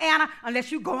won't come, Anna,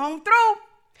 unless you go on through.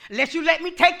 Unless you let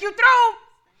me take you through.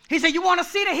 He said, you want to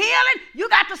see the healing? You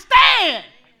got to stand.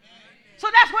 So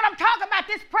that's what I'm talking about,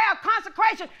 this prayer of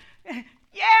consecration.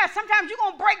 Yeah, sometimes you're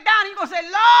going to break down and you're going to say,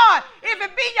 Lord, if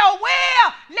it be your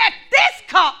will, let this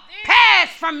cup pass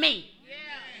from me.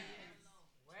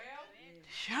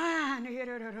 Shine.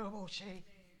 Shine.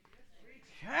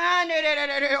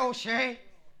 Shine.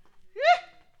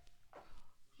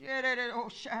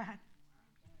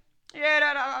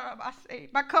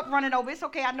 My cup running over. It's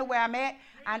okay. I know where I'm at.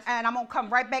 And I'm going to come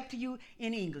right back to you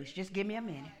in English. Just give me a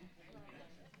minute.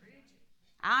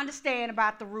 I understand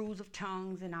about the rules of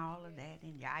tongues and all of that.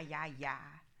 And yeah.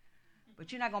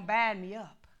 But you're not going to bind me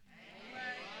up.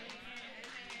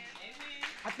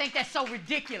 I think that's so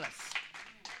ridiculous.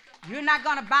 You're not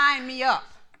going to bind me up.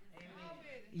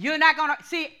 You're not going to,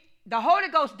 see, the Holy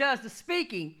Ghost does the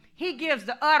speaking. He gives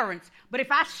the utterance. But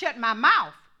if I shut my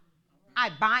mouth,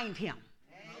 I bind him.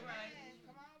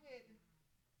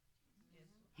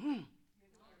 Yeah.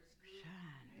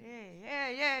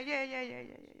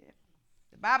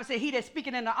 The Bible says, he that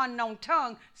speaketh in the unknown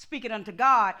tongue speaketh unto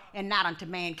God and not unto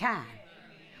mankind.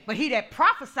 But he that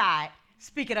prophesied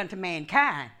speaketh unto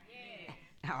mankind.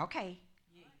 Okay.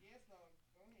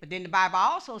 But then the Bible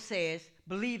also says,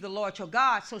 believe the Lord your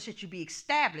God, so shall you be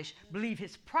established. Believe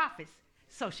his prophets,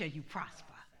 so shall you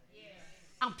prosper.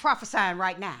 I'm prophesying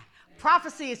right now.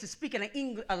 Prophecy is to speak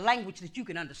in a language that you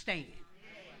can understand.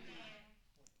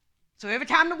 So every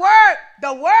time the word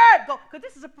go, because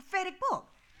this is a prophetic book.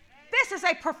 This is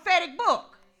a prophetic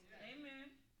book. Amen.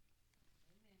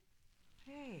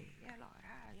 Hey, yeah, Lord.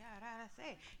 I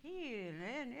say,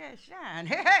 yeah, shine.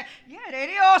 Hey, yeah,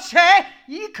 they all say,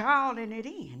 you calling it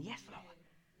in. Yes, Lord.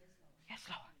 Yes,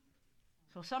 Lord.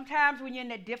 So sometimes when you're in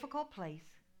that difficult place,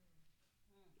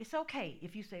 it's okay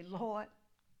if you say, Lord,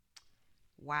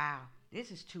 wow, this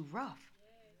is too rough.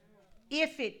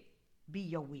 If it be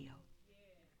your will,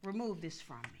 remove this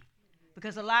from me.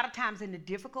 Because a lot of times in the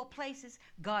difficult places,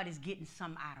 God is getting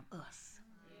some out of us.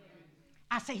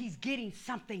 I say he's getting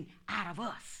something out of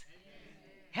us.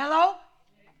 Hello?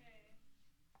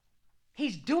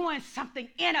 He's doing something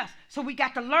in us. So we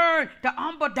got to learn to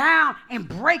humble down and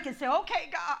break and say, okay,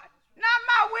 God, not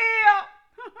my will.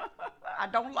 I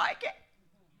don't like it.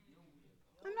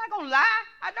 I'm not going to lie.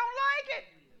 I don't like it.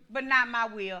 But not my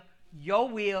will. Your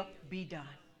will be done.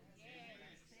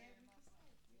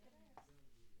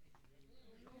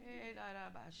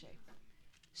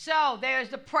 So there's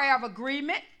the prayer of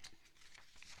agreement.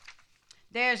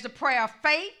 There's the prayer of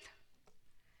faith.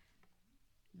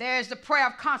 There's the prayer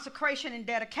of consecration and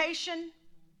dedication.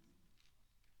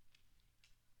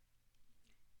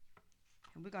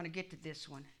 And we're going to get to this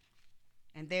one.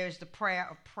 And there's the prayer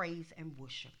of praise and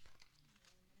worship.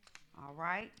 All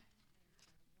right?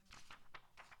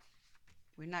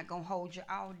 We're not going to hold you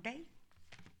all day.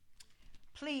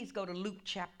 Please go to Luke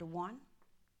chapter 1,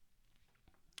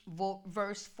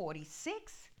 verse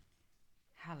 46.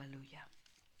 Hallelujah.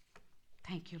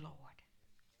 Thank you, Lord.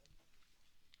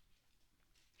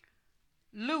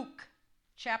 Luke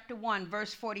chapter 1,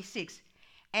 verse 46.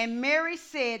 And Mary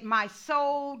said, my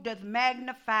soul doth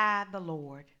magnify the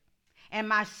Lord, and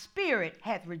my spirit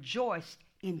hath rejoiced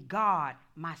in God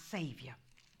my Savior.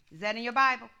 Is that in your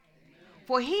Bible? Amen.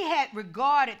 For he had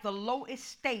regarded the low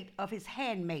estate of his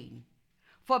handmaiden.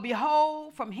 For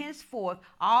behold, from henceforth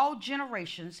all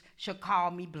generations shall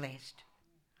call me blessed.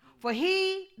 For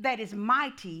he that is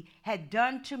mighty had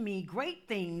done to me great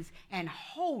things, and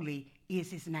holy is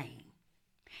his name.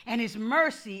 And his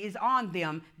mercy is on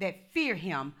them that fear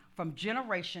him from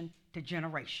generation to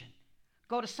generation.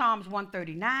 Go to Psalms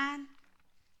 139.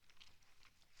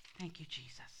 Thank you,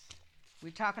 Jesus.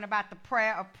 We're talking about the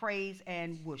prayer of praise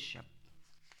and worship.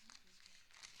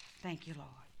 Thank you, Lord.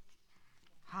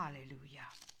 Hallelujah.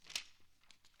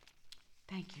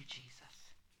 Thank you, Jesus.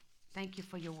 Thank you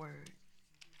for your word.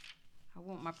 I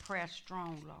want my prayer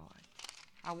strong, Lord.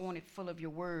 I want it full of your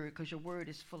word, because your word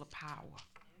is full of power.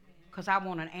 Because I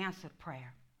want an answered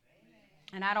prayer.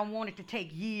 And I don't want it to take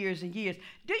years and years.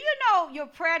 Do you know your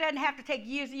prayer doesn't have to take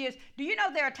years and years? Do you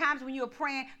know there are times when you're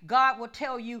praying, God will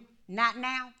tell you, not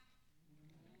now?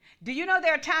 Do you know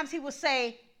there are times he will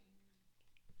say,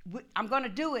 I'm going to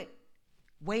do it.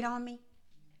 Wait on me.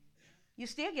 You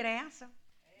still get an answer.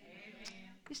 Amen.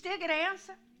 You still get an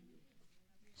answer.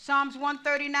 Psalms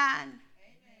 139, amen.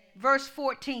 Verse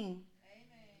 14. Amen.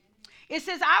 It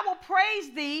says, I will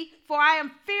praise thee, for I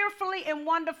am fearfully and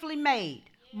wonderfully made.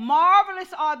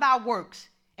 Marvelous are thy works,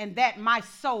 and that my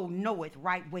soul knoweth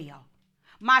right well.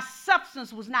 My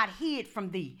substance was not hid from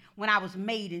thee when I was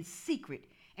made in secret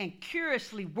and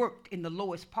curiously worked in the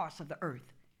lowest parts of the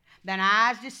earth. Thine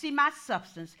eyes did see my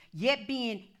substance, yet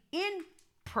being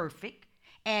imperfect,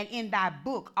 and in thy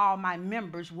book all my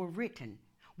members were written,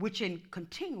 which in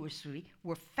continuously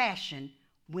were fashioned,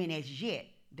 when as yet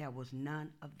there was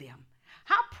none of them.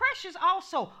 How precious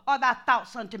also are thy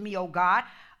thoughts unto me, O God.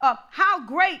 How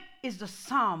great is the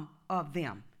sum of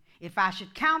them. If I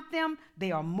should count them,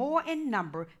 they are more in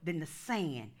number than the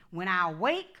sand. When I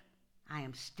awake, I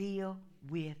am still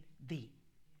with thee.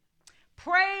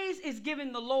 Praise is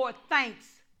giving the Lord thanks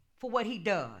for what he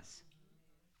does.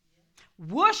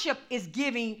 Worship is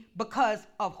giving because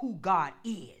of who God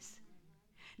is.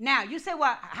 Now, you say,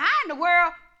 well, how in the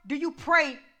world do you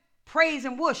praise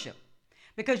and worship?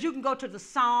 Because you can go to the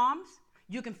Psalms,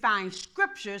 you can find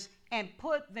scriptures and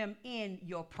put them in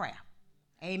your prayer.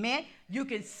 Amen. You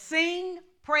can sing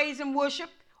praise and worship,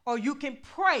 or you can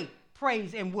pray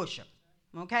praise and worship.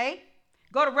 Okay?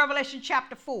 Go to Revelation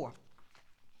chapter 4.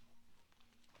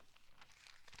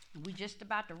 We're just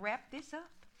about to wrap this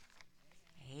up.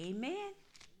 Amen.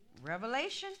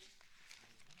 Revelation.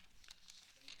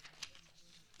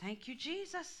 Thank you,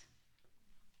 Jesus.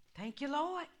 Thank you,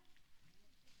 Lord.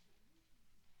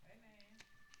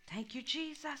 Thank you,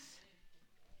 Jesus.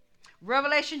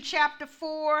 Revelation chapter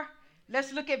 4.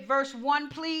 Let's look at verse 1,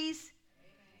 please.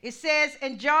 It says,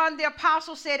 and John the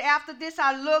apostle said, after this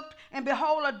I looked, and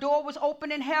behold, a door was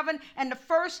opened in heaven, and the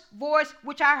first voice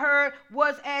which I heard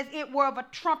was as it were of a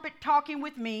trumpet talking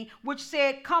with me, which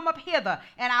said, come up hither,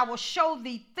 and I will show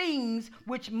thee things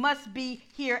which must be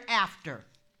hereafter.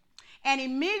 And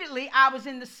immediately I was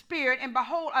in the spirit, and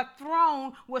behold, a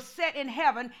throne was set in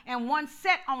heaven, and one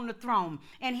sat on the throne.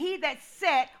 And he that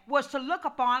sat was to look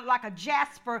upon like a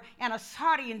jasper and a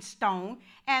sardine stone.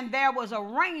 And there was a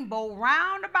rainbow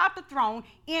round about the throne,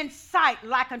 in sight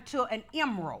like unto an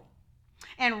emerald.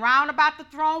 And round about the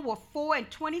throne were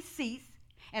 24 seats.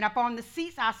 And upon the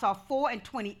seats I saw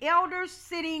 24 elders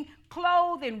sitting,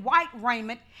 clothed in white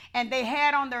raiment, and they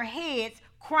had on their heads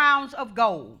crowns of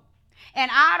gold.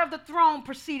 And out of the throne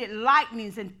proceeded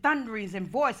lightnings and thunderings and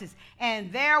voices,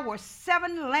 and there were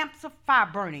 7 lamps of fire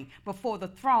burning before the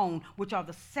throne, which are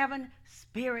the 7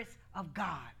 spirits of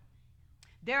God.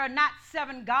 There are not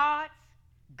 7 gods.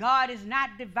 God is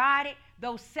not divided.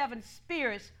 Those 7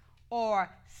 spirits are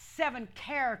 7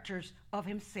 characters of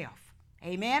himself.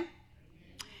 Amen.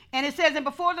 And it says, and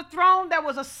before the throne there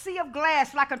was a sea of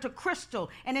glass like unto crystal,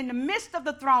 and in the midst of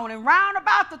the throne and round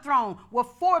about the throne were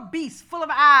 4 beasts full of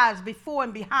eyes before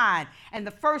and behind. And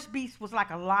the first beast was like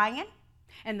a lion,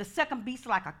 and the second beast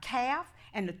like a calf,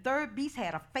 and the third beast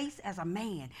had a face as a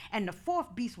man, and the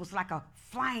fourth beast was like a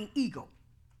flying eagle.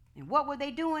 And what were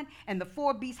they doing? And the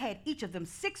 4 beasts had each of them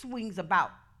 6 wings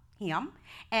about him,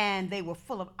 and they were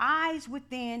full of eyes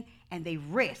within, and they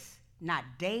rest not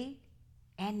day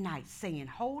and night, saying,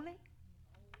 holy,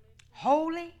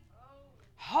 holy,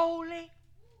 holy,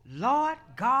 Lord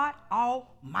God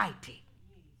Almighty,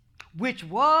 which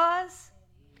was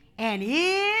and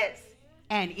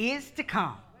is to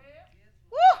come.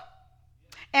 Woo!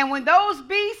 And when those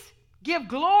beasts give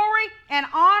glory and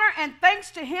honor and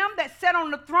thanks to him that sat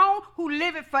on the throne, who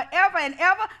liveth forever and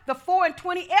ever, the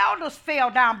 24 elders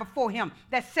fell down before him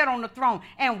that sat on the throne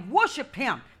and worshiped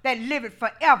him that liveth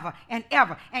forever and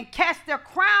ever, and cast their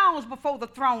crowns before the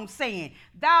throne, saying,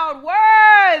 thou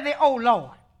art worthy, O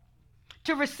Lord,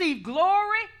 to receive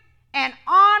glory and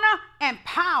honor and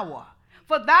power,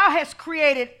 for thou hast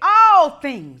created all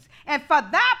things, and for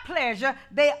thy pleasure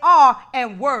they are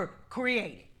and were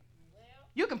created.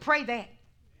 You can pray that.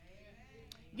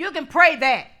 You can pray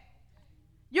that.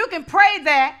 You can pray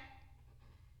that.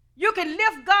 You can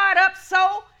lift God up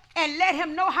so and let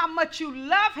him know how much you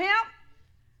love him.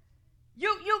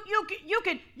 You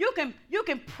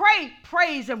can pray,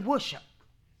 praise, and worship.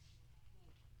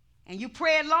 And you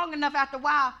pray it long enough, after a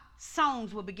while,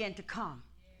 songs will begin to come.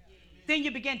 Then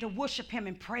you begin to worship him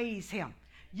and praise him.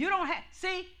 You don't have,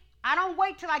 see, I don't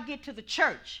wait till I get to the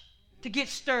church to get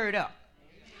stirred up.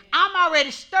 I'm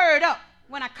already stirred up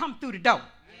when I come through the door.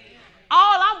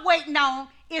 All I'm waiting on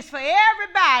is for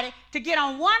everybody to get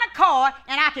on one accord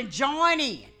and I can join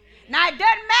in. Now, it doesn't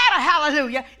matter,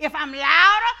 hallelujah, if I'm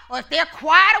louder or if they're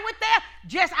quieter with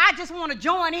their, I just want to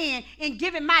join in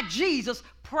giving my Jesus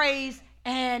praise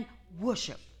and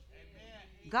worship.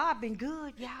 Amen. God been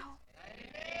good, y'all.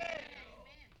 Amen.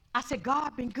 I said,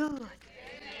 God been good. Amen.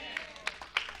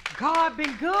 God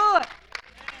been good.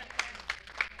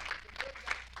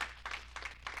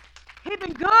 He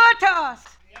been good to us.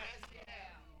 Yes.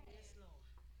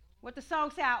 What the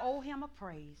song say, I owe him a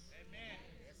praise. Amen.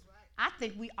 I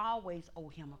think we always owe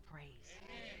him a praise.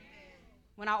 Amen.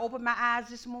 When I opened my eyes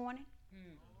this morning,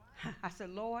 I said,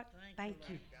 Lord, thank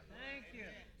you. Thank you.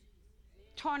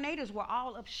 Tornadoes were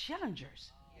all up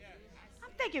Schillingers.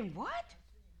 I'm thinking, what?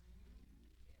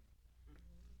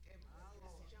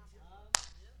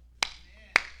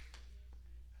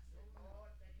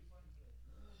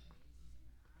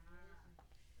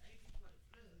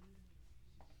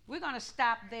 We're going to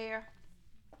stop there.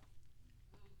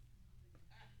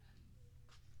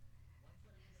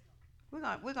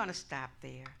 We're going to stop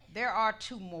there. There are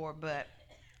 2 more, but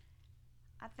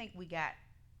I think we got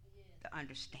the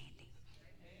understanding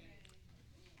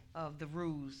of the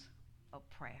rules of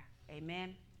prayer.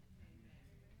 Amen.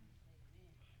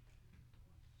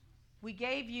 We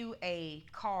gave you a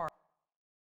card.